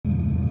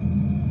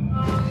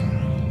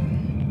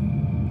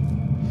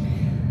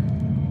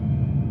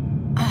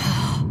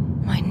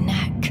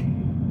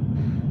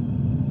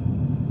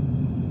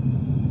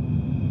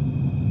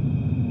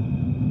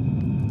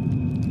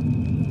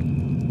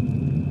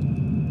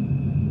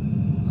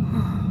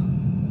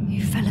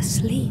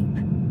asleep.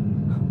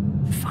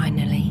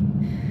 Finally.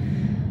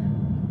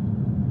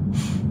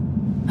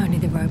 Only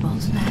the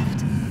robots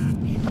left.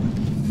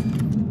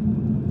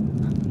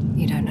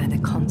 You don't know the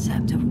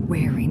concept of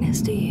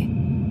weariness, do you?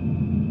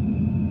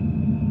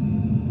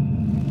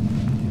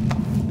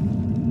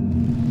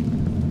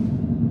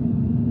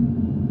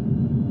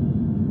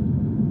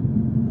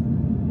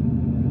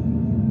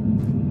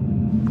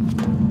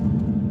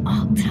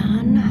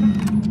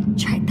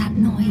 Check that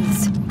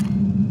noise.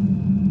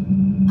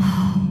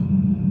 Oh,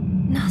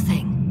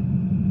 nothing.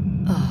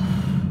 Oh.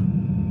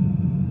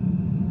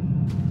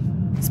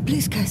 It's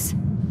Blueskus.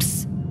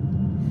 Psst.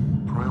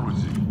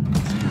 Priority 0.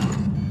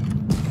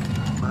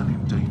 Man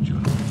in danger.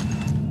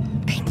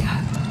 Bingo.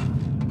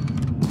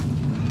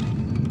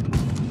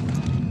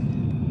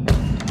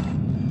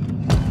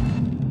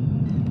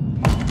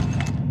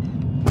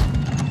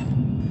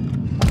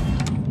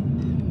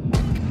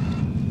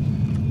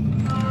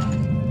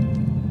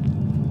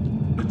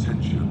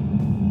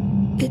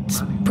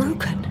 It's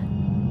broken.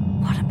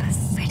 What a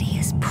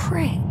perfidious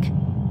prick.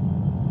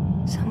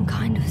 Some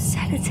kind of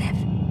sedative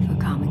for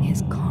calming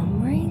his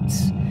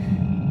comrades?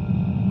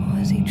 Or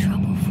has he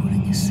trouble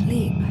falling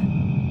asleep?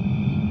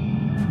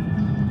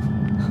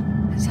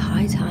 It's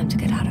high time to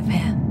get out of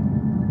here.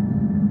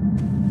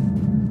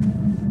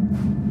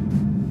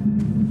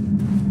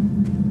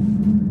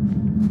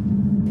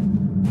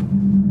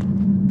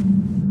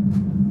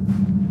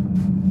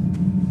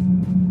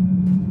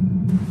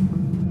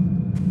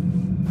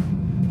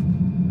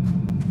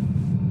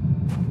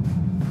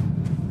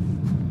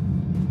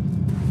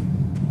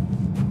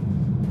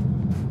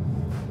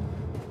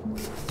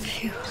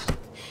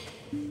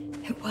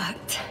 It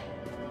worked.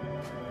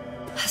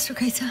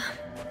 Astrogator.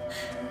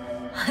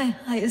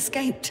 I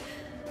escaped.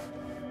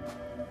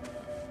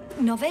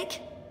 Novik?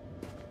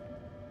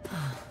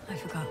 Oh, I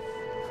forgot.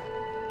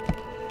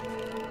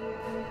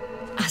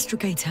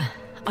 Astrogator,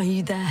 are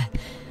you there?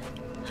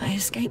 I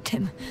escaped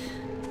him.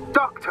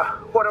 Doctor,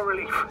 what a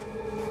relief.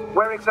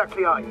 Where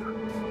exactly are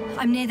you?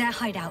 I'm near their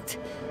hideout.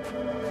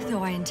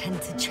 Though I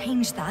intend to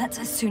change that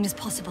as soon as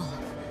possible.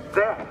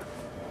 There?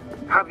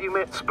 Have you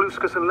met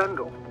Blueskus and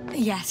Lendl?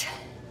 Yet.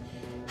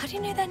 How do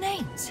you know their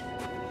names?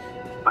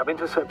 I've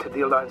intercepted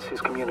the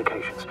Alliance's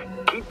communications.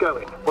 Keep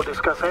going. We'll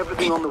discuss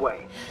everything on the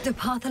way. The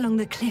path along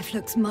the cliff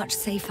looks much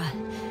safer.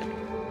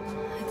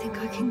 I think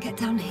I can get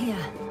down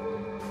here.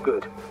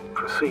 Good.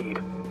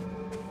 Proceed.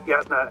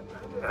 Yasna,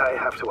 I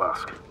have to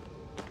ask.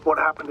 What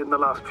happened in the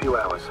last few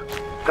hours?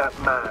 That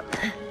man.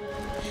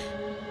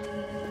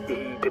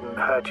 He didn't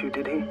hurt you,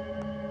 did he?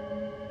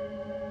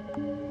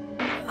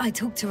 I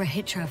talked to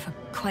Regis for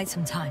quite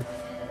some time.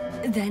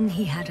 Then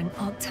he had an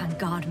Octan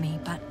guard me,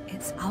 but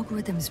its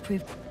algorithms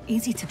proved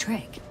easy to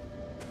trick.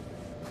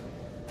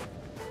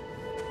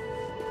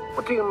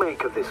 What do you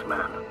make of this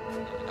man?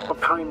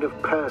 What kind of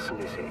person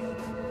is he?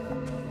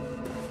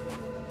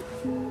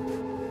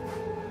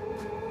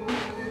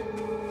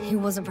 He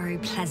wasn't very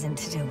pleasant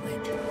to deal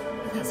with.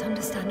 But that's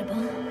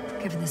understandable,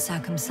 given the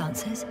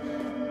circumstances.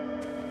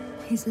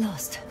 He's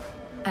lost.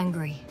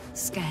 Angry.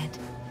 Scared.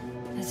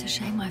 It's a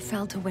shame I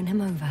failed to win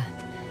him over.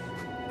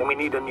 Then we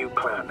need a new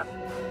plan.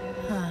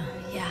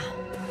 Yeah.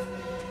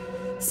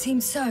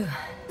 Seems so.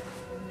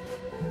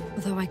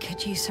 Although I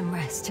could use some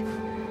rest.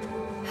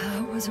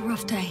 It was a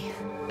rough day.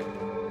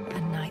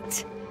 A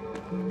night.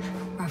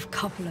 Rough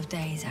couple of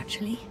days,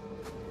 actually.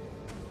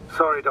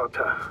 Sorry,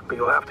 Doctor, but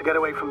you'll have to get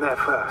away from there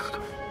first.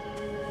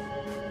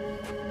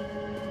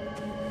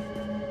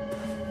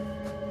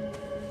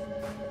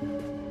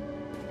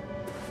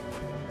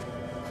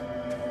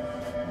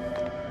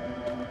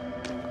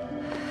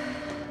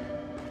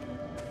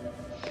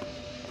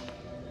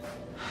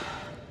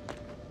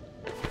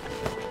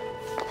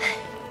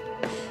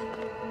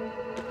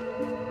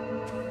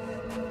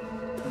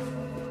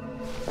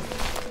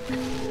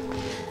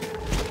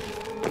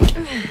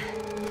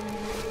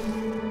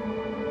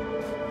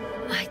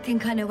 I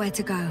think I know where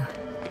to go.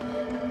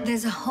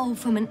 There's a hole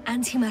from an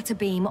antimatter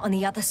beam on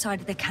the other side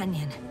of the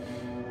canyon.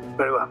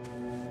 Very well.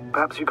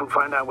 Perhaps you can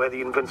find out where the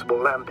Invincible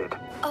landed.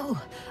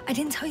 Oh, I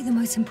didn't tell you the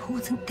most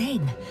important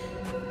thing.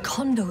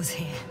 Condor's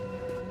here.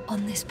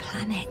 On this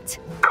planet.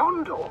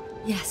 Condor?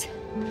 Yes.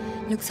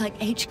 Looks like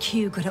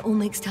HQ got it all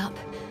mixed up.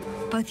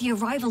 Both the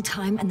arrival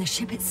time and the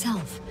ship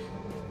itself.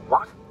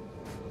 What?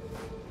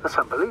 That's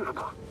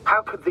unbelievable.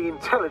 How could the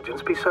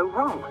intelligence be so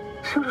wrong?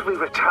 As soon as we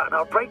return,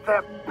 I'll break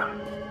their...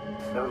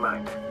 Never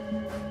mind.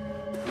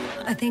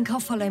 I think I'll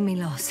follow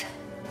Milos.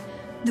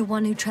 The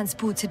one who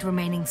transported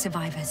remaining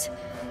survivors.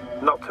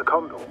 Not to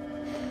Condor.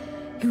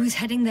 He was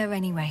heading there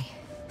anyway.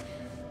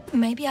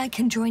 Maybe I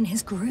can join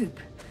his group.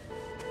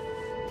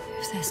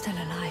 If they're still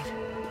alive.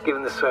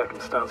 Given the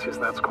circumstances,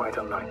 that's quite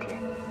unlikely.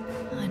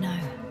 I know.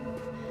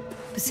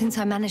 But since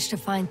I managed to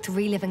find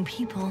 3 living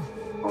people...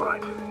 All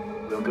right.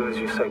 We'll do as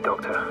you say,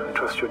 Doctor. I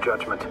trust your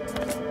judgment.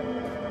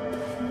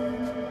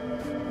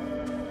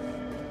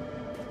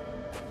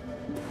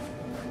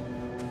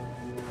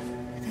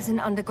 There's an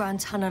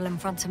underground tunnel in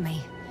front of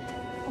me.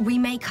 We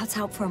may cut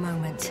out for a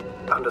moment.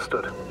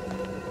 Understood.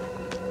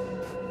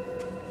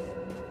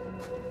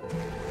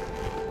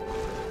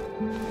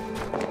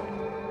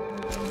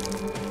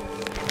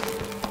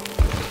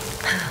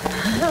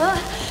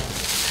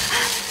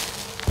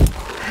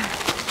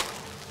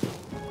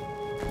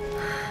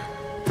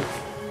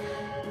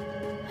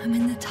 I'm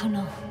in the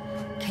tunnel.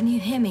 Can you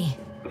hear me?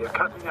 You're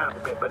cutting out a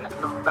bit, but it's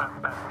not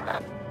that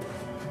bad.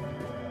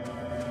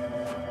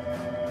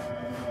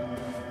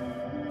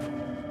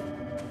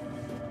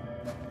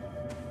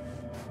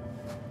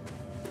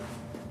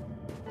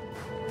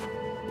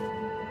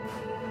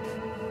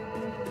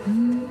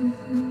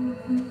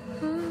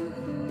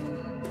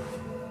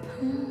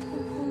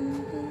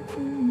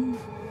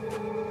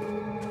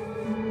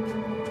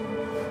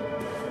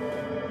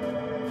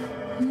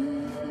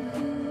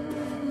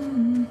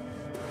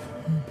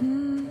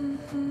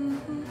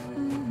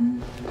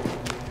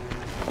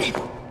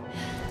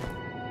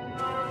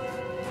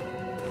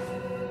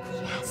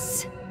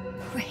 Yes.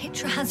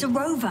 Regis has a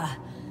rover.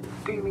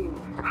 Do you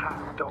mean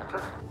have,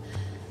 Doctor?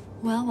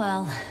 Well,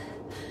 well.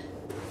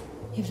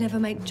 You've never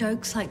made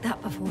jokes like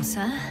that before,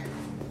 sir.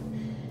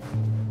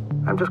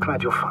 I'm just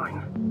glad you're fine.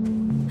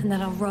 And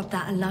that I'll rob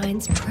that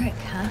Alliance prick,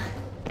 huh?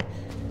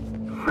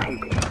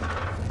 Maybe.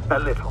 A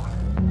little.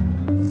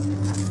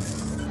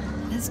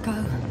 Let's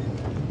go.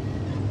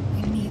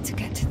 We need to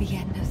get to the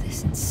end of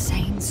this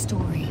insane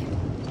story.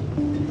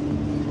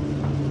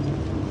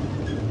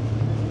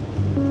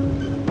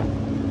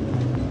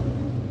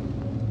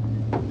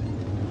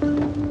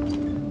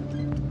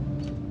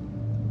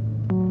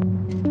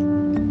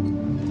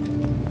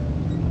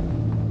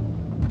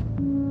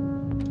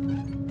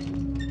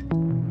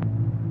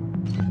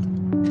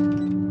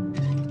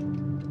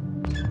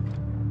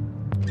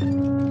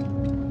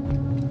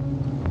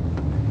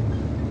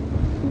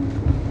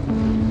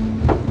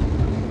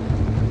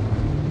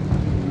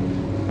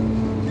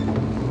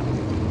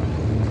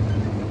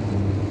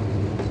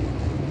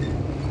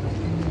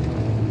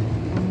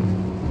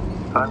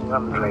 I'm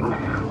wondering,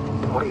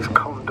 what is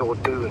Condor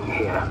doing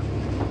here?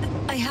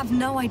 I have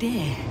no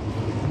idea.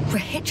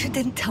 Regis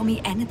didn't tell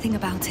me anything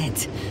about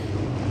it.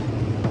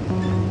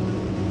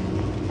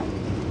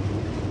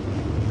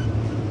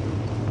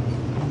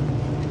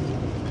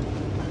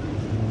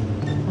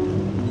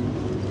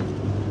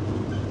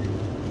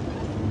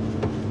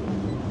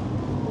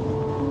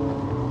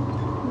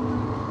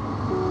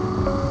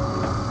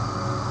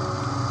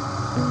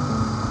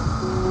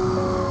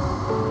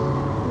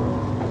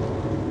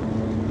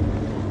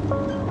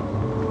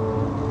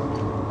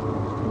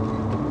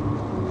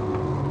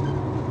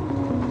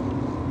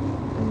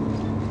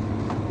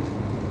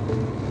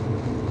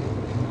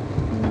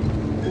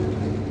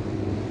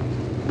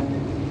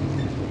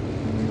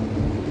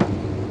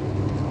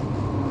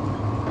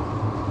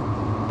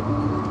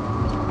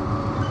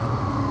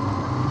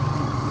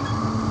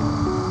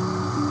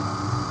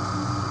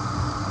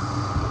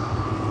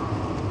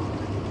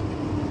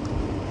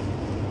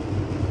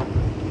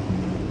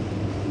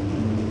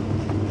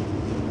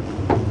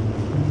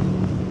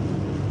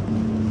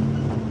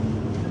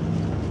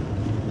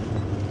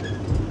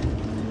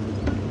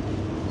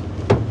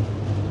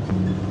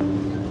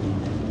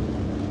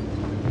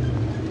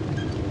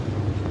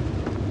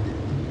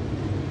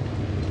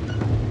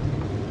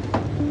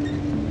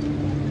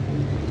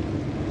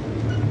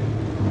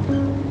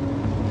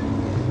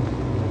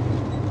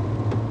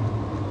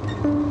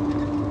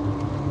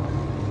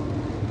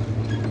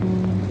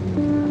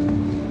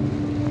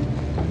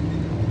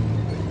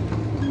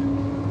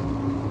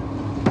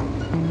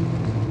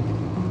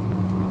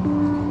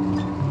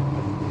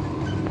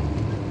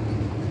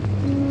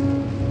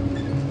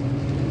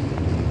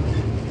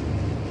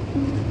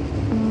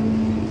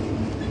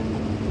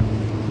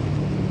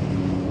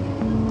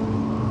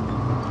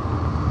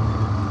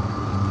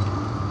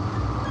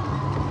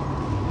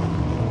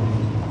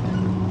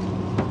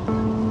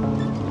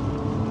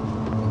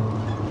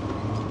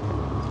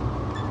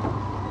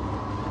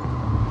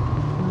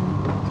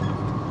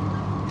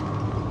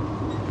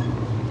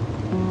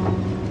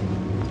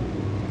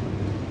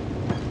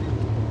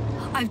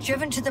 I've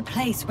driven to the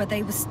place where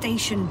they were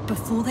stationed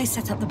before they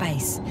set up the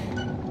base.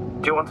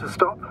 Do you want to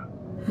stop?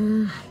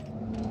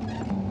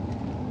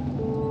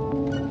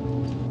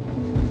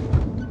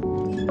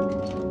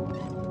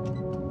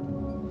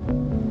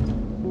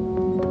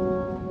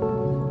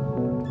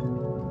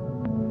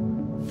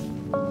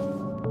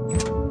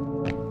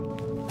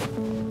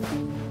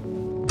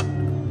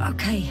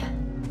 Okay.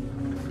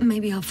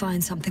 Maybe I'll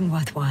find something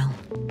worthwhile.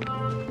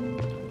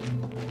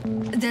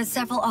 There's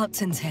several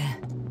options here.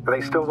 Are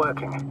they still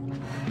working?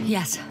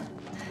 Yes.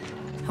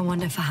 I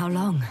wonder for how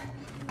long.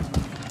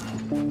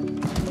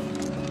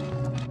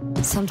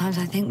 Sometimes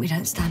I think we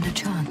don't stand a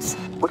chance.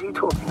 What are you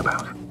talking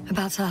about?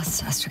 About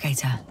us,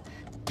 Astrogator.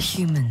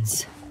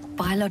 Humans.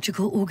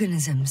 Biological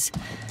organisms.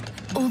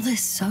 All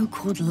this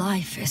so-called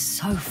life is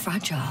so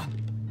fragile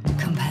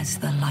compared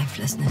to the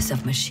lifelessness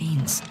of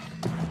machines.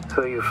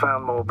 So you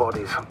found more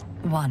bodies.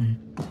 One.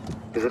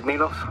 Is it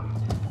Milos?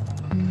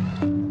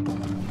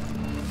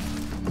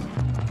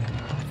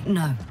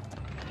 No.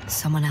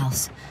 Someone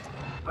else.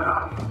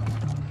 Well,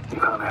 you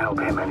can't help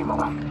him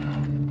anymore.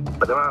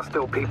 But there are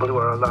still people who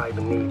are alive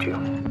and need you.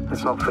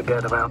 Let's not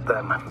forget about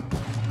them.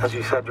 As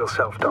you said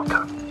yourself,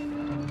 Doctor.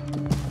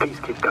 Please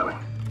keep going.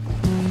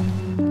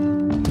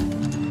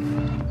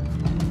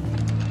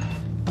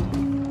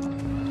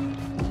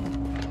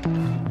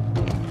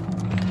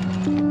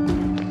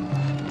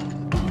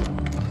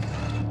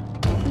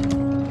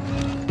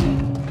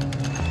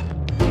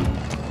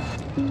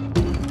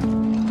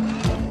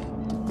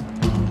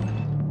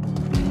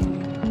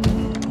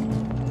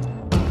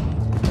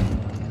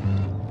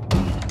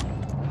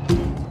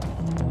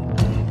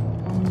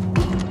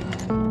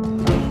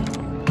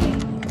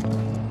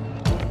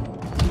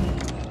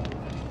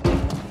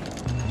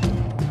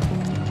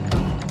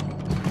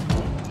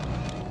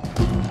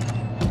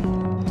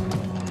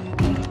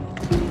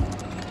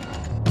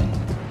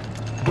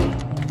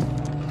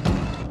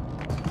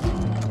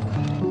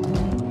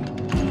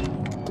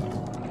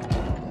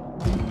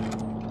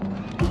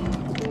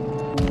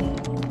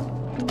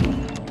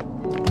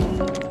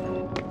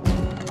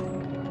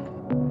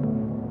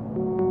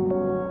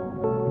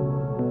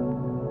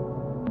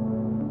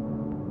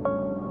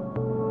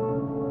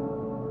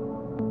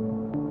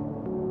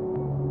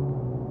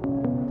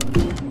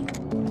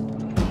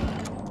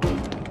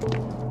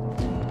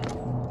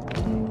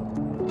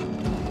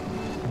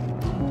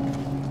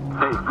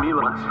 Hey,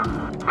 Milos,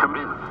 come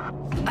in.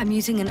 I'm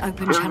using an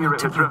open Hearing channel you,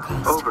 to Regis.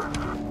 broadcast. Over.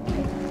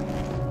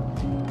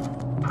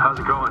 How's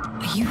it going?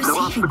 Are you No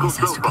receiving obstacles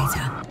this, so far.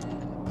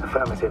 Astrogator?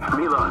 Affirmative.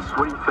 Milos,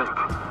 what do you think?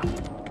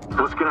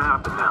 What's gonna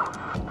happen now?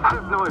 I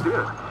have no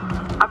idea.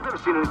 I've never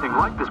seen anything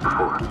like this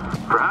before.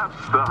 Perhaps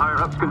the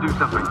higher-ups can do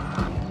something.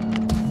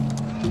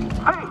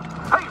 Hey!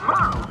 Hey,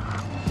 Morrow!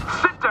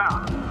 Sit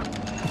down!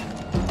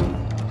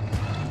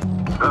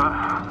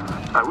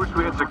 I wish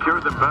we had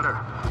secured them better.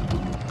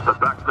 But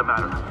back to the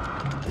matter.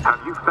 Have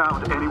you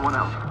found anyone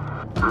else?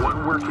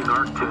 One working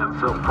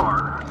Arc-10 so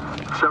far.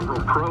 Several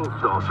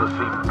probes also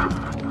seem...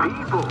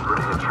 People,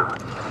 Rancher.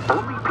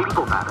 Only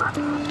people matter.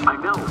 I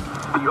know.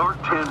 The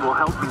Arc-10 will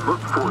help me look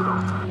for them.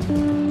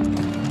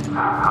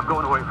 I'm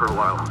going away for a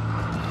while.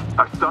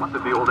 I stopped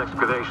at the old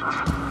excavations.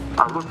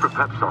 I'll look for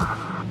Pepsol.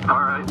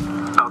 All right.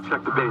 I'll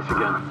check the base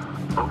again.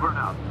 Over and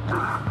out.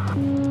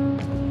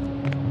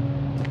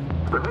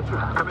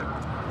 Rancher, come in.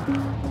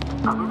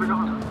 I'm moving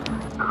on.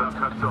 About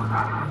Pepsol.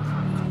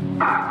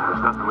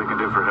 There's nothing we can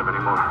do for him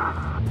anymore.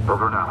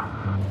 Over now.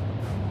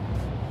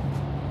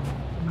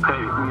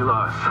 Hey,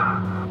 Milos.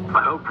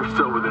 I hope you're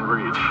still within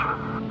reach.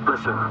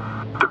 Listen,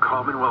 the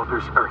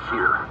Commonwealthers are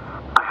here.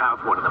 I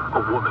have one of them,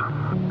 a woman.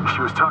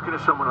 She was talking to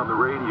someone on the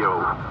radio,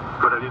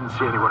 but I didn't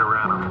see anyone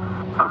around.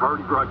 I've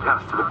already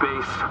broadcast to the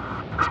base.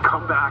 Just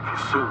come back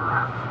soon.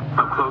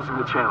 I'm closing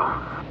the channel.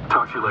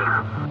 Talk to you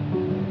later.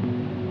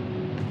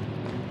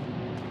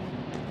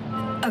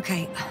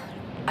 Okay,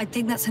 I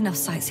think that's enough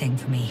sightseeing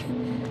for me.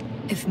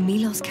 If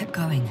Milos kept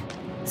going,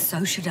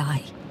 so should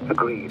I.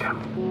 Agreed.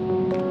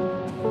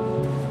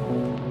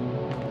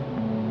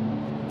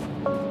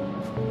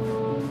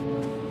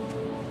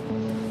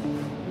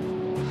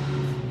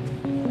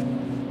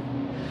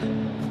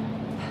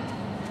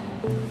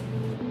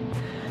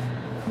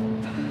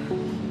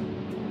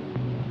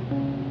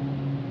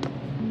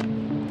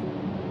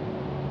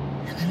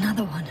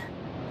 Another one.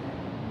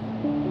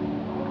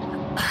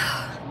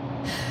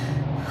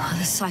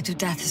 The sight of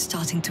death is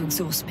starting to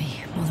exhaust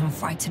me more than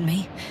frighten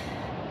me.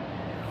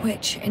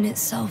 Which in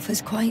itself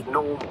is quite...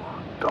 Normal,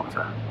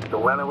 Doctor. You're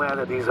well aware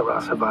that these are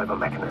our survival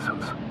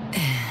mechanisms.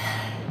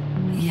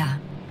 Yeah,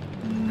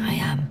 I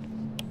am.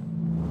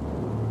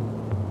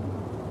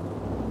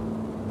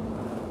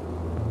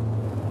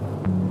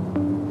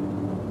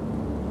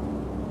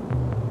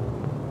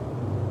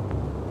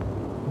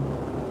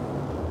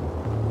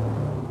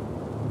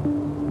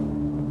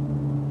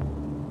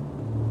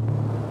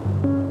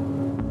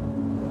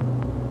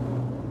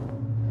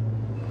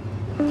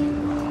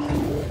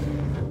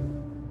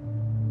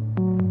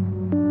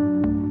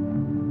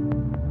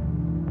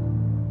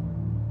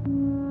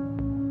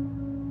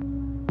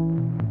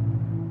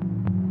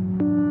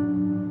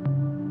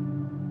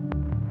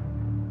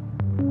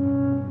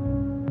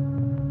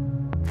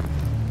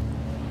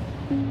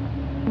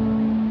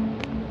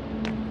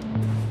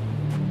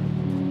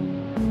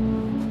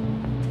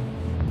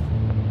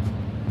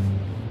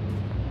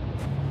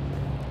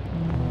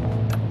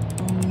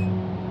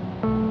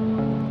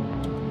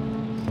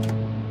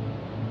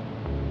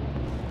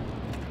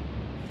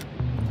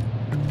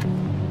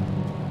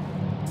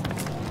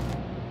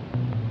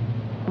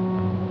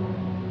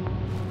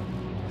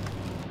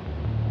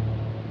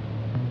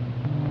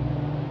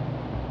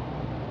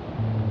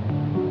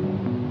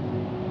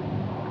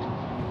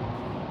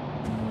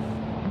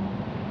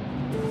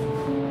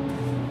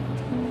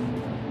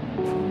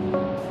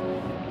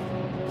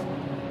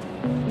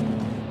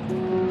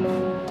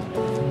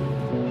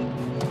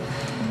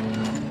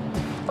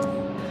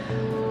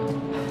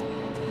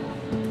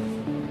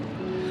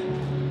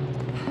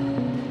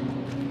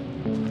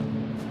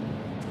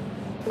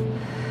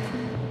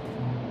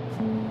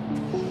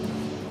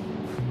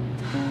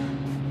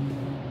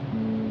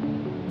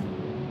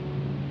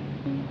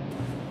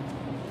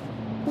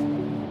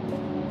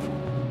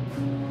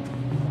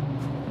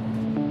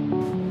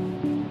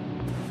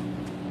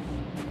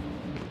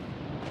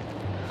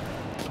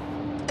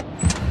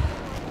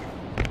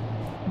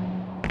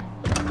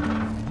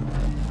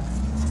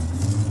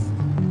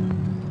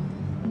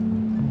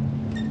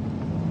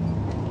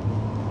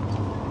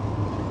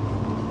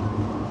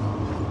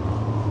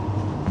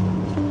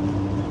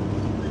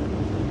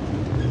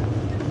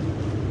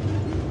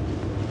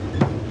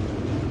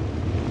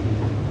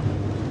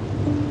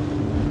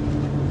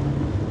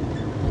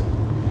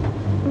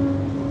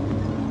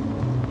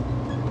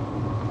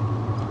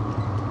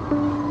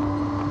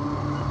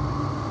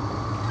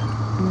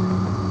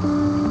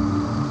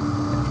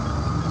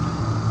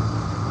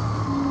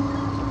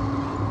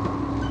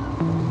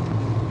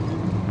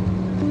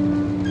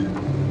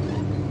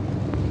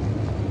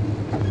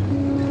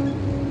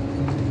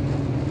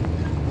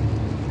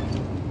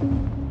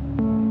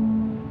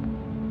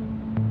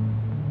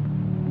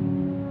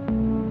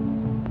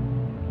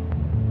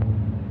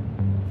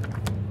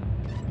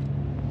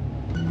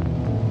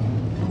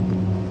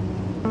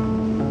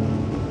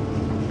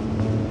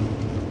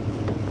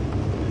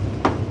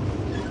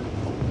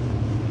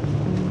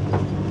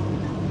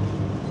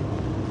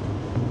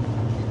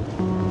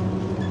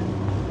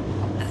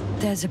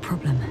 There's a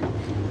problem.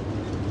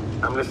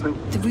 I'm listening.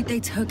 The route they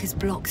took is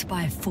blocked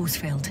by a force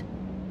field.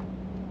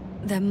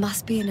 There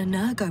must be an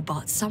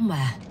Energobot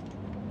somewhere,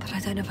 but I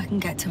don't know if I can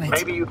get to it.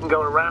 Maybe you can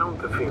go around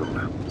the field.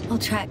 I'll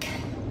check.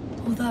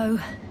 Although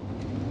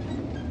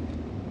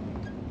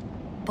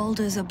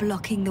boulders are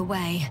blocking the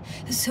way,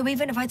 so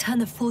even if I turn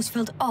the force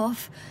field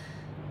off,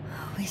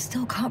 we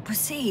still can't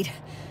proceed.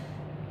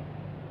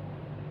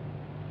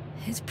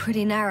 It's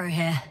pretty narrow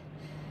here.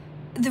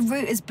 The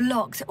route is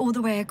blocked all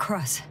the way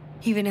across.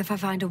 Even if I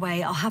find a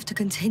way, I'll have to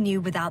continue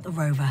without the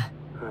rover.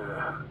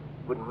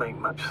 Wouldn't make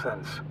much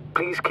sense.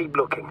 Please keep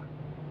looking.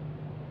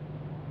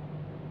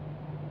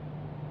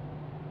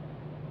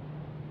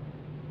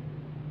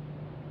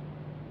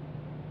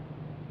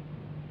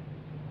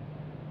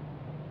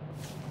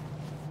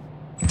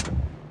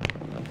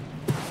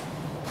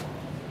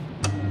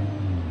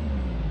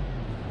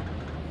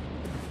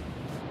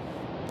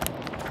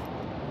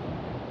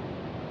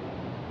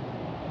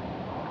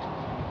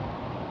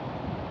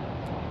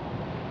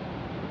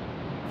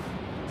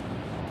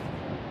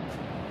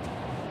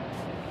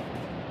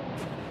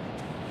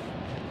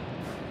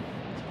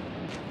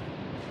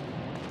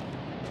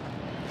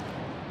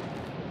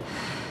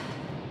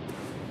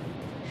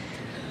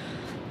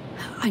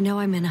 I know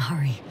I'm in a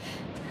hurry,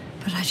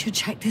 but I should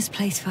check this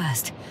place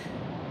first.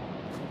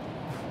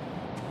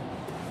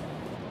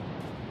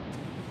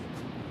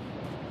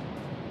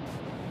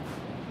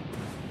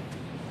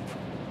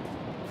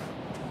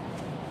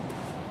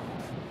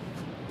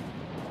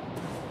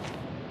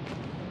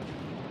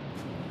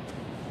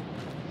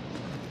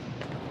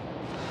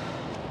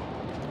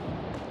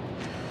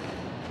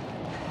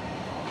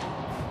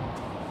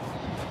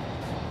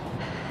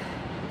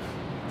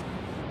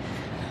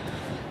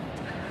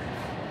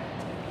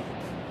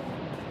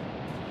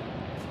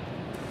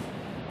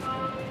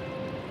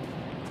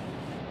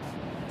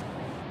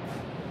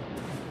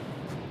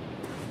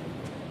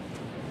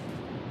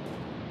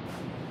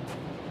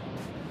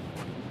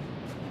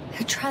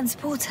 A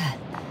transporter.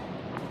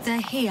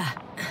 They're here.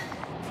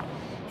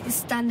 It's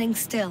standing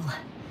still,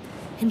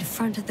 in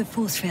front of the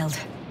force field.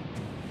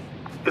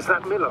 Is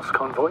that Milos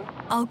convoy?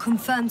 I'll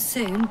confirm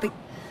soon, but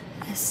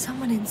there's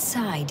someone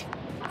inside.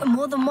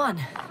 More than one.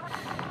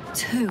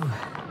 Two.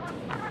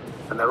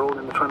 And they're all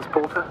in the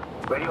transporter?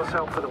 Ready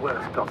yourself for the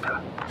worst, Doctor.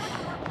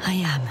 I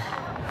am.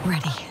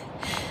 Ready.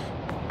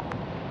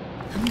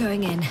 I'm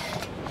going in.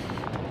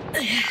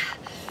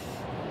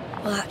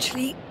 Well,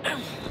 actually,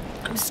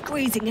 I'm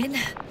squeezing in.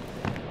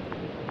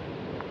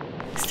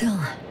 Still,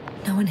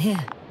 no one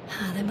here.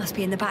 Ah, they must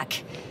be in the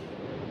back.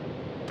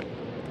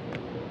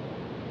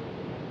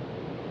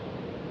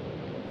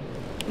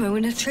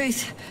 Moment of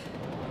truth.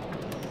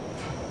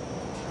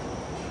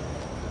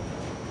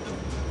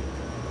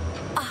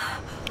 Ah,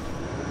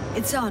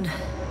 it's on.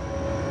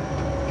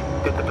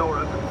 Did the door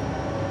open?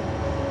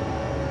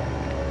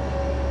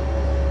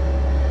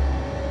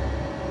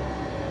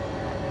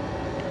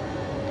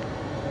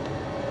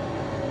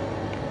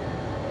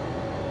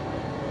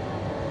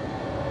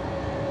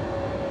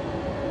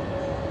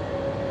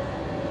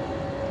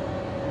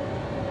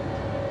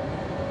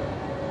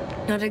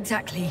 Not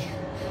exactly.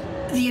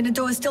 The inner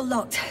door is still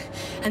locked,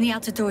 and the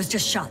outer door is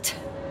just shut.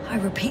 I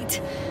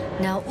repeat,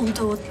 now all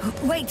doors...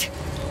 Wait!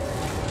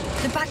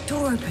 The back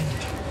door opened.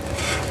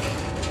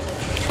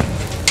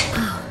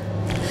 Oh.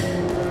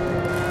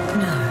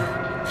 No.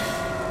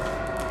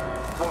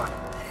 What?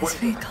 This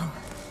vehicle...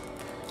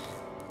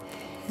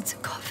 It's a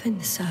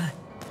coffin, sir.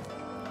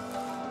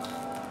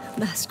 A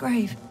mass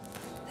grave.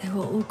 They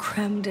were all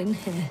crammed in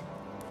here.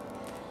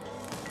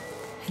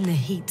 In the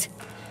heat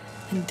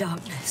and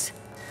darkness.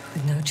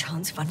 With no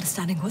chance of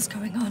understanding what's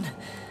going on.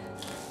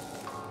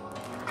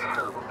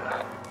 Terrible.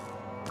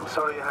 I'm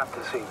sorry you have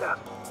to see that.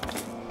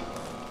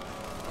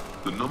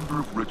 The number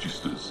of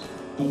registers,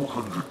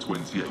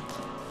 428.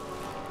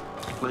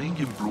 Playing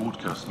in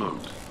broadcast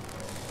mode.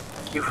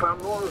 You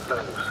found more of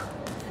those?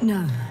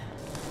 No.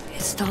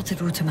 It started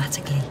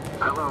automatically.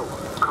 Hello,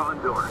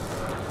 Condor.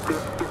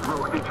 This is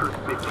Regis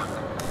speaking.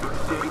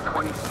 It's day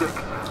 26,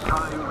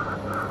 time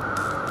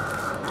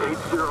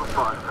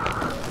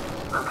 8:05.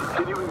 I'm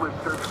continuing my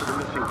search for the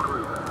missing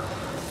crew.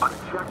 I've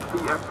checked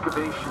the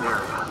excavation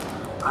area.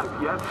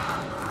 I've yet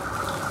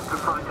to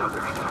find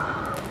others.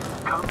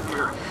 Come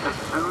here as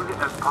soon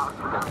as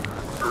possible.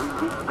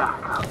 We need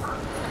backup.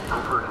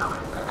 Over and out.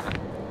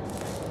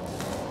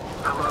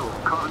 Hello,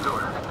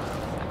 Condor.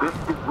 This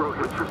is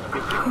Regis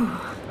speaking.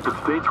 It's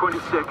day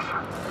 26.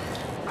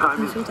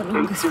 Time is Those were the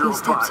longest few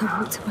steps 8:05. I've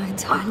walked in my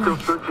entire I'm still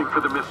life. searching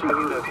for the missing Have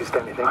you crew. noticed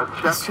anything? I've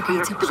checked the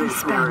Astrogator, please excavation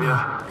spare me.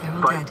 area, They're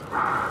all but dead.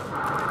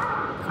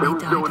 there And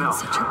was they no died one in else.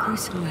 such a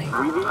gruesome way. We need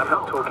I'm not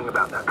help. talking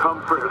about that.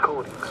 Come for The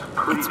recordings.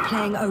 Please. It's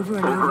playing over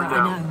and Over over, and I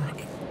out. know.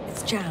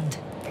 It's jammed.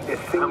 The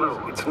thing Hello,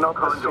 is, it's not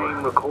the Condor.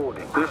 same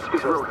recording. This It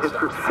is says Regis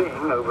the same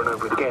thing over and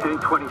over again. Day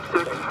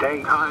 26, Same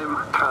date, time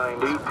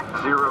times,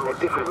 8:06. they're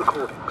different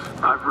recordings.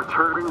 I've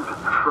returned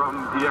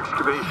from the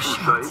excavation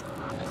Oh, shit. site.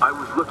 I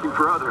was looking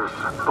for others,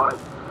 but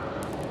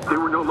they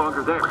were no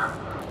longer there.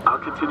 I'll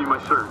continue my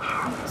search.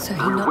 So he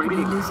We're not only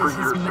waiting loses for his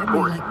your memory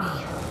support. like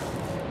me,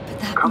 but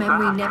That Come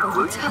memory back, never will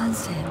you?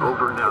 returns to him.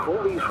 Over and If out.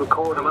 all these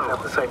recordings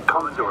have the same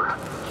contour,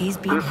 He's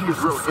been This here is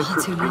for Real far History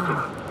too speaking.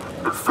 long.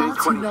 It's Far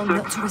day too long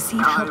 26, not to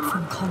receive help time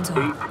from Condor.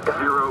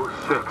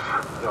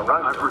 806. you're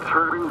right. I've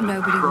returned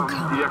Nobody will from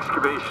come. the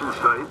excavation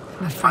site.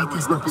 I'm afraid I was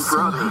there's not a looking for soul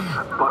others,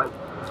 here. but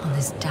On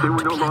this they were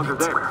damned no longer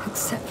planet. there.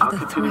 Except for I'll the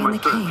continue three in my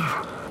the search.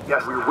 cave.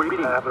 Yes, We're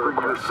waiting I have a for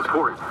your request.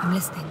 support. I'm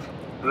listening.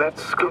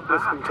 Let's skip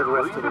listening to the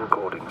rest of the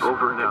recordings.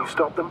 Over and Can out. you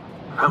stop them?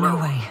 Hello,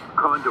 No way.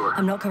 Condor.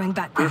 I'm not going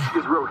back there. This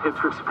is Real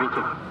History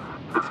speaking.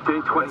 It's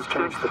day 26. Let's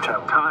change the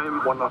channel.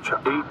 Time One notch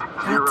up.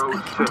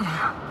 806. do.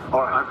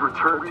 All right. I've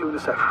returned Talk to you in a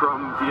second.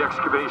 from the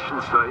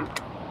excavation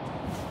site.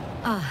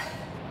 Ah,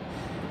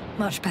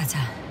 much better.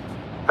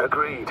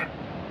 Agreed.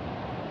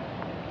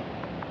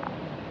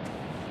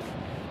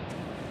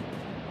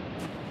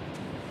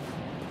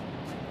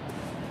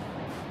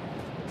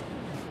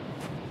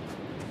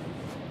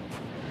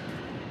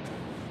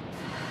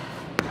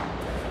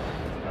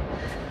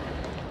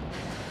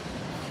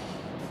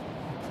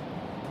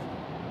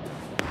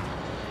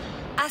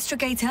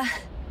 Astrogator,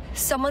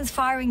 someone's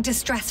firing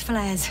distress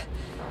flares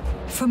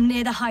from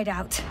near the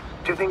hideout.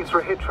 Do you think it's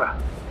Rahitra?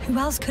 Who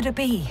else could it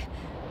be?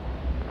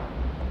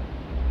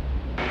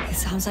 It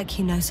sounds like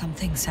you know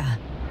something, sir.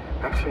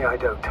 Actually, I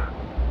don't.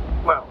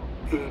 Well,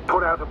 he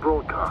put out a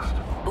broadcast,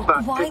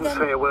 but Why didn't then?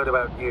 say a word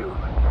about you,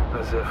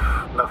 as if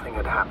nothing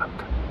had happened.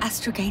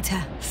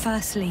 Astrogator,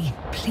 firstly,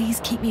 please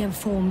keep me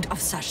informed of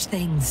such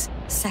things.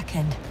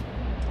 Second,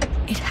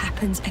 it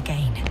happens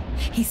again.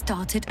 He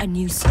started a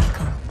new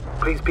cycle.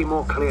 Please be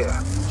more clear.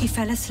 He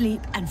fell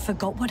asleep and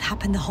forgot what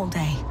happened the whole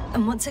day.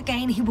 And once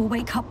again, he will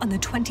wake up on the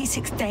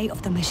 26th day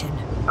of the mission.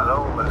 I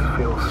almost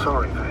feel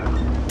sorry for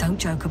him. Don't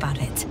joke about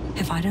it.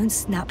 If I don't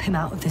snap him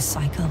out of this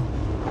cycle,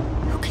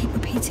 he'll keep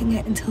repeating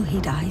it until he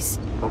dies.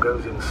 Or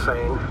goes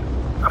insane.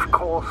 Of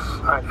course,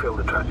 I feel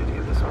the tragedy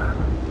of this man.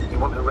 You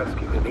want to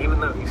rescue him, even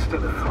though he's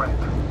still a threat.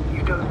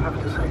 You don't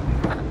have to say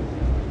anything.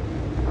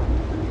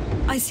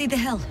 I see the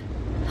hill.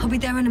 I'll be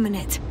there in a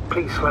minute.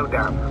 Please slow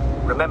down.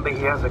 Remember,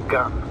 he has a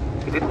gun.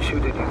 He didn't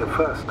shoot at you the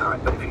first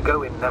time, but if you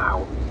go in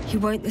now... He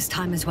won't this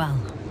time as well.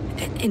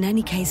 In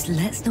any case,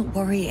 let's not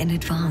worry in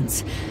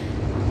advance.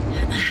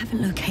 I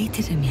haven't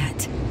located him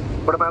yet.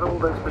 What about all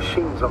those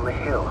machines on the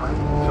hill?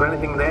 Is there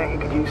anything there he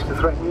could use to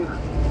threaten you?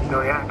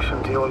 Your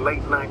reaction to your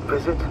late-night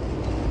visit?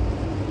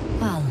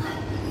 Well,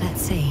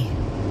 let's see.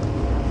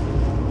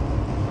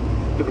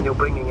 Given you're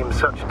bringing him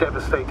such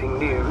devastating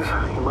news,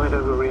 he might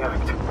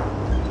overreact.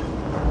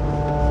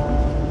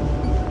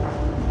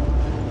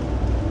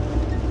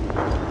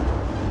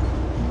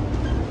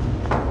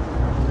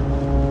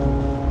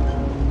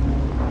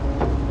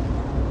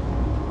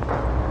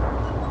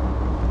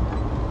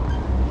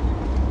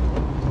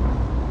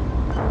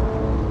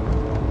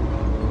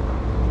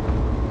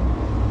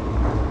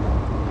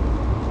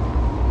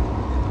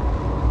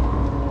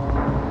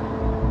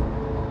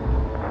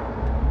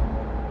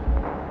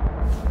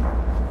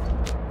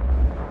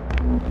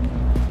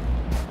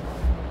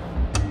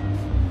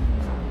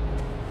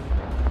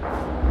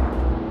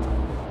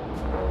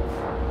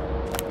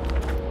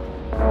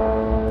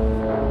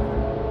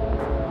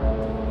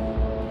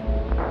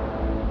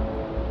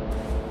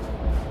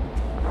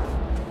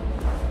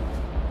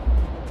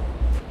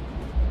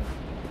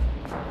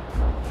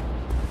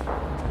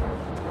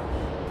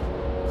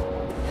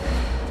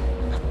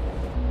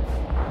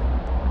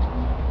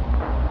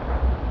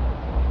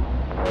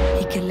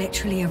 He could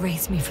literally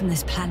erase me from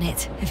this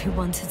planet if he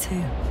wanted to.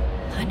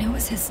 I know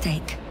what's at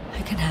stake.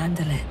 I can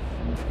handle it.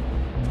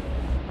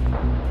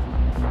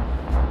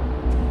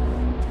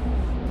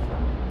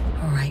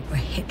 All right,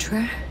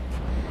 Rahitra.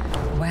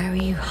 Where are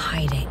you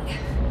hiding?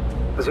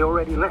 Has he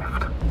already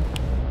left?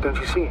 Don't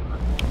you see him?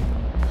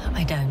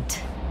 I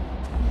don't.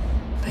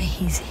 But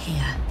he's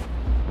here.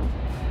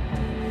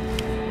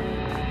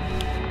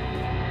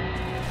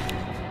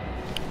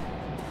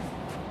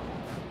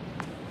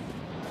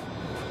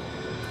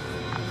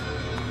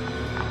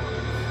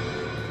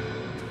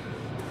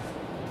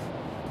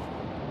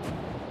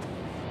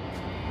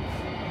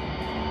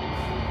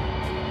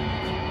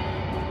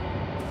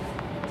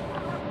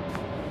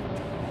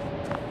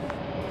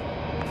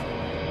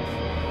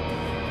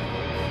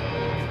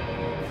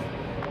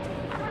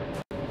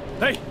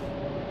 Hey!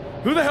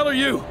 Who the hell are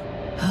you?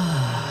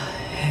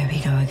 Here we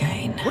go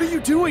again. What are you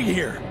doing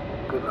here?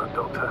 Good luck,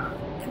 Doctor.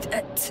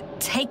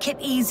 Take it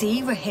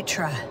easy,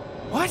 Rahitra.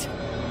 What?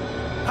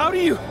 How do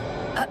you...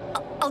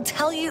 I'll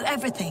tell you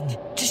everything.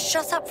 Just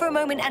shut up for a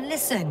moment and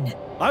listen.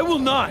 I will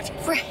not!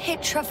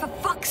 Rahitra, for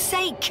fuck's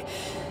sake!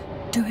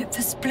 Do it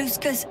for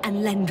Spluskas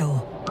and Lendor.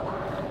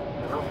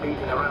 You're not beating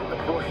around the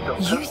bush,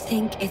 Doctor. You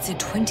think it's the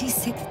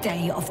 26th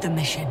day of the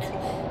mission.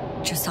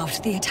 Just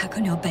after the attack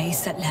on your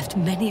base that left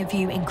many of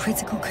you in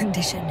critical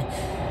condition.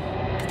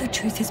 But the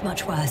truth is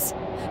much worse.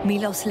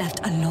 Milos left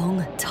a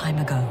long time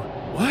ago.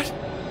 What?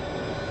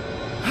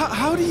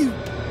 How do you...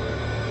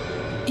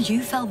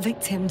 You fell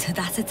victim to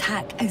that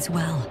attack as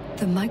well.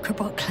 The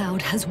microbot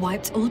cloud has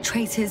wiped all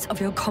traces of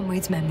your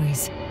comrades'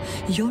 memories.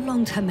 Your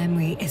long-term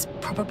memory is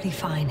probably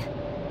fine.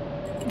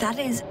 That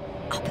is,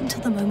 up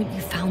until the moment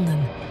you found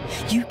them.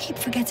 You keep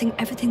forgetting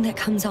everything that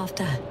comes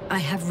after. I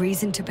have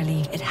reason to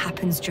believe it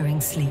happens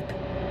during sleep.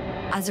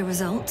 As a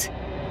result,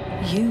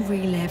 you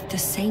relive the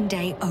same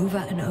day over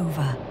and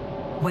over,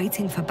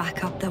 waiting for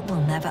backup that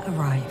will never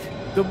arrive.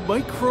 The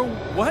micro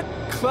what?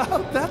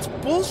 Cloud? That's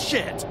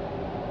bullshit!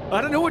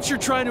 I don't know what you're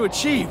trying to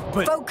achieve,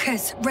 but...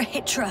 Focus,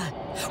 Rahitra.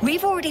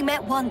 We've already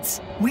met once.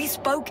 We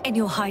spoke in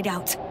your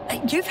hideout.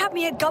 You've had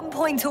me at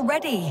gunpoint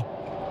already.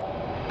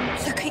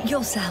 Look at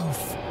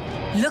yourself.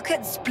 Look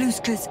at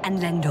Spluskus and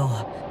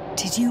Lendor.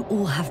 Did you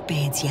all have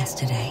beards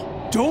yesterday?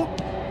 Don't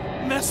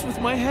mess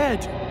with my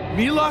head.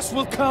 Milos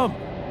will come.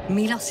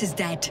 Milos is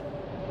dead.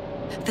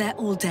 They're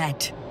all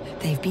dead.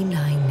 They've been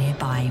lying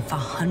nearby for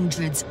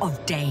hundreds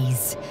of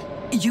days.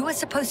 You were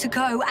supposed to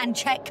go and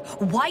check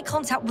why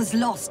contact was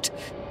lost.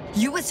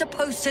 You were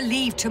supposed to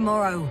leave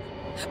tomorrow.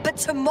 But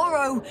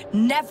tomorrow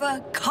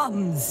never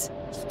comes.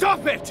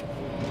 Stop it!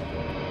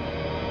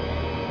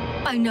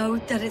 I know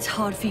that it's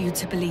hard for you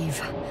to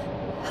believe.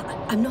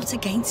 I'm not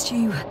against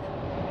you.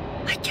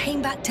 I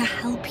came back to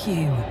help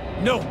you.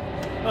 No,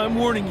 I'm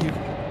warning you.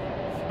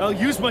 I'll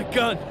use my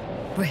gun.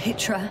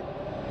 Rahitra,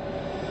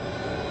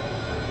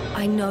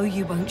 I know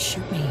you won't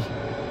shoot me.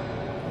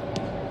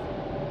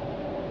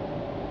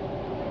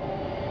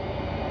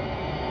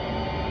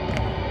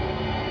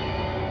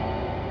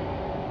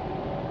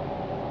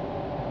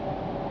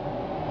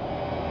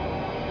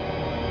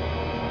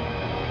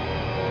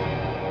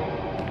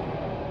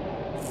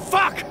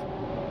 Fuck!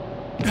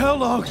 How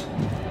long?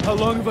 How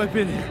long have I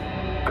been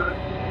here? Good.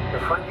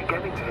 You're finally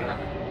getting to here.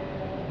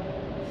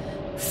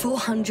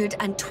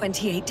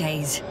 428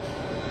 days.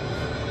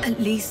 At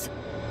least,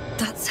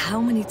 that's how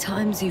many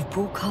times you've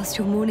broadcast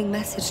your morning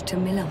message to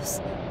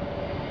Milos.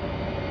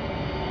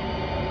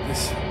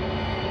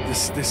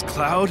 This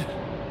cloud?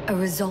 A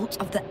result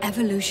of the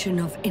evolution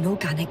of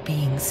inorganic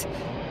beings.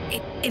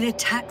 It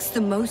attacks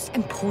the most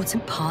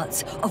important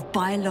parts of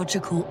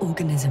biological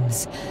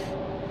organisms.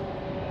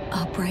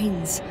 Our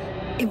brains.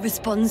 It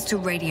responds to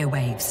radio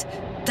waves.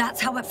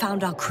 That's how it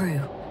found our crew.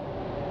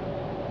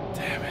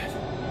 Damn it.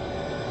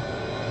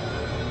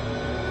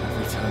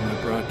 Every time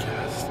I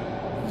broadcast,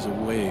 there's a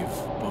wave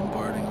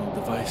bombarding all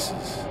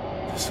devices.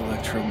 This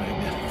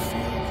electromagnetic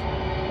field.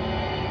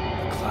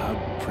 The cloud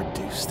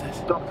produced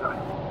it. Doctor.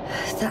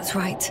 That's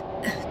right.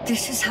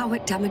 This is how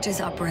it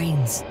damages our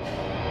brains.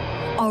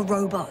 Our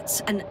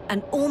robots and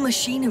all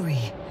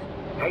machinery.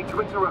 Hate to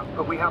interrupt,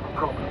 but we have a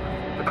problem.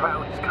 The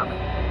cloud is coming.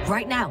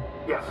 Right now.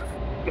 Yes.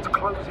 It's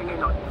closing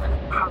in on you.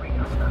 Hurry,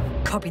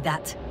 Yasna. Copy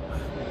that.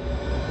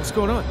 What's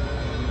going on?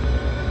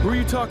 Who are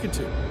you talking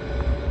to?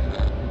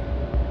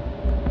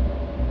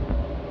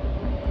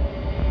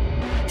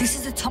 This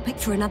is a topic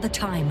for another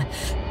time.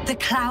 The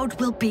cloud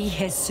will be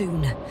here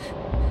soon.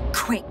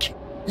 Quick,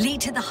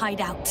 lead to the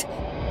hideout.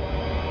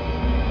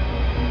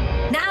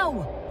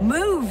 Now,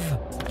 move!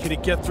 Can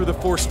it get through the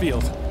force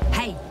field?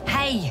 Hey,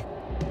 hey!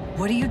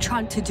 What are you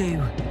trying to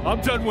do?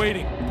 I'm done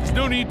waiting. There's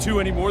no need to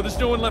anymore. There's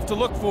no one left to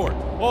look for.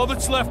 All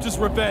that's left is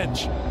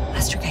revenge.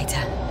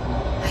 Astrogator,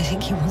 I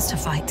think he wants to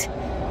fight.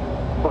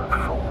 What a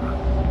fool.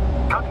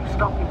 Can't you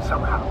stop him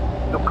somehow?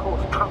 You'll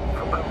cause trouble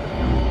for both of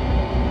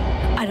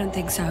you. I don't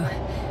think so.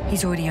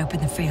 He's already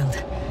opened the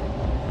field.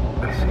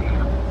 I see.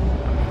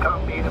 You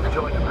can't beat him,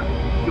 join him.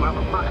 You have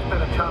a much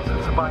better chance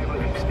of survival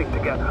if you stick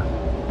together.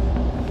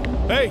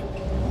 Hey!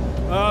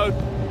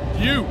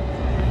 You!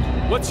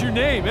 What's your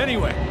name,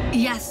 anyway?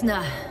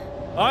 Yasna.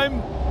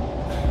 I'm...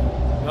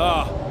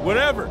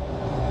 whatever.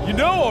 You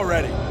know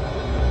already.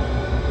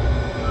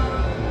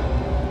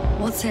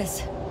 What's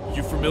this?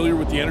 You familiar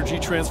with the energy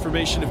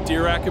transformation of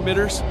Dirac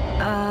emitters?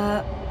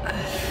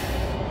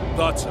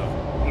 Thought so.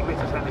 The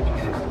emitter's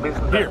energy system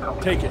isn't Here, that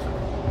complicated. take it.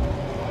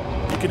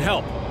 You can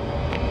help.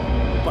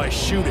 By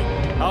shooting.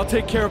 I'll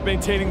take care of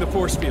maintaining the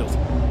force field.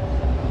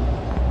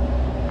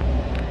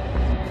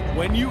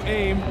 When you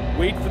aim,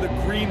 wait for the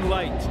green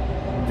light.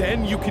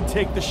 Then you can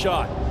take the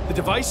shot. The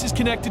device is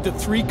connected to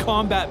 3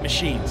 combat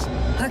machines.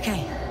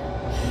 Okay.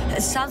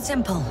 Sounds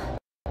simple.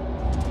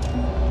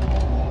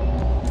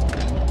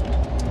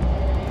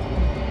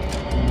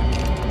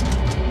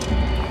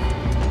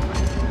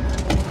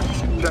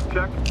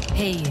 Check.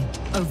 Hear you.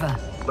 Over.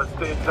 Let's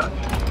stay in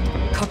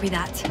touch. Copy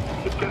that.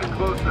 It's getting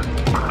closer.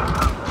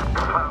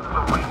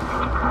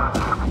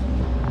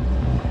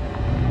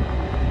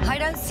 I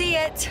don't see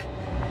it.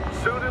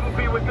 Soon it'll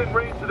be within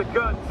range of the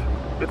guns.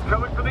 It's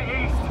coming from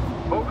the east,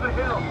 over the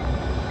hill.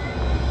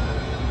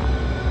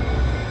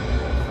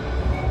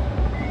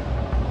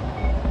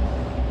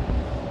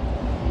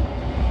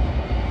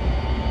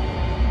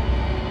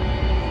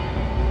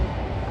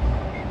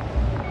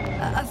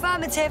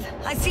 Affirmative.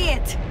 I see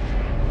it.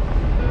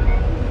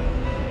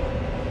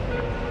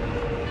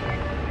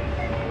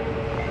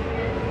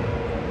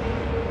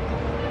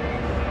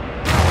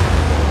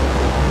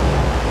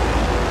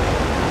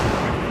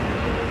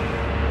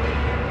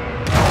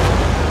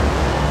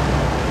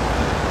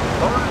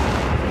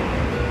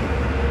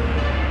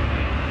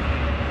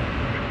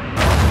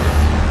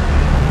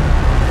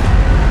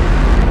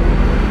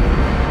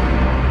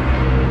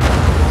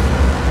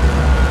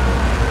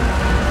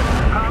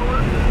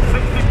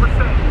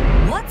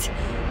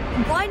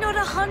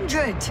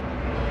 100. We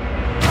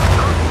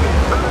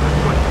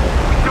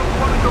don't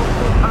want to go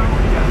full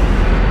power yet.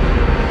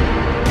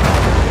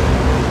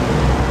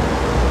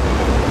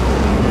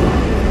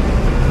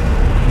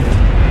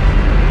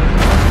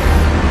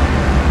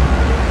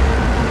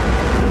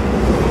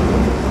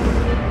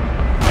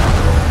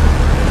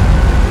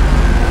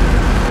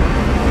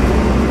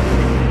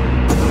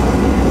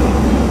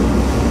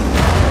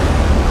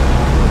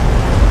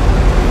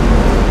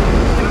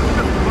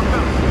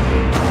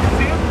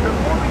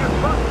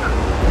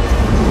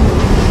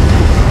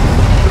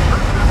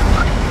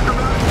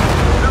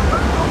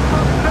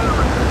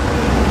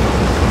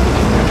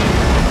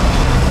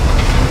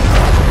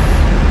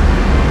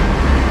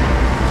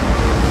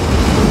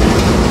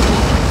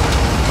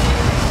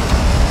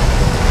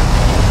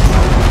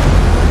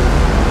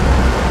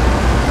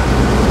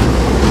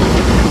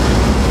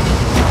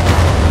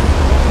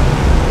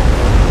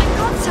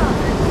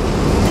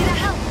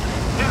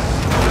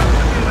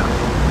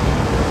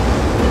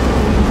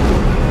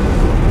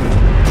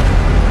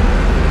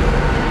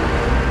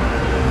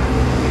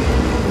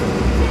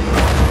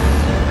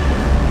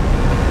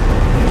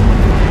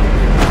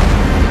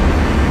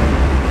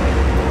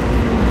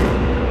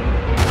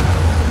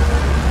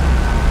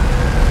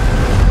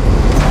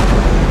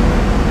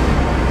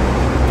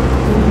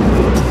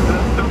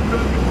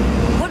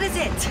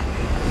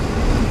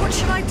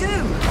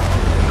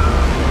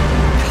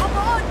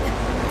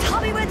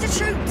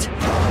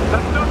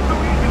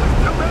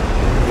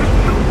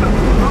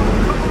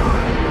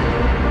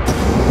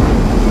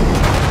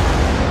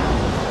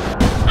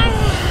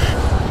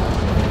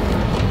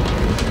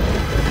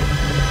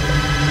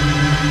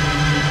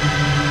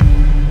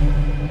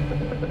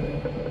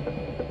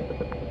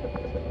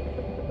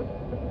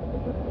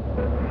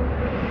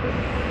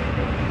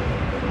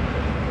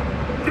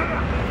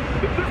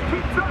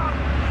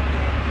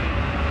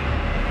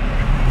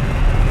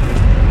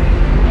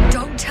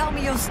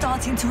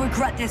 Starting to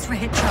regret this,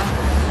 Regis. I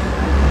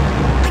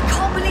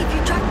can't believe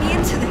you dragged me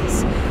into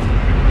this.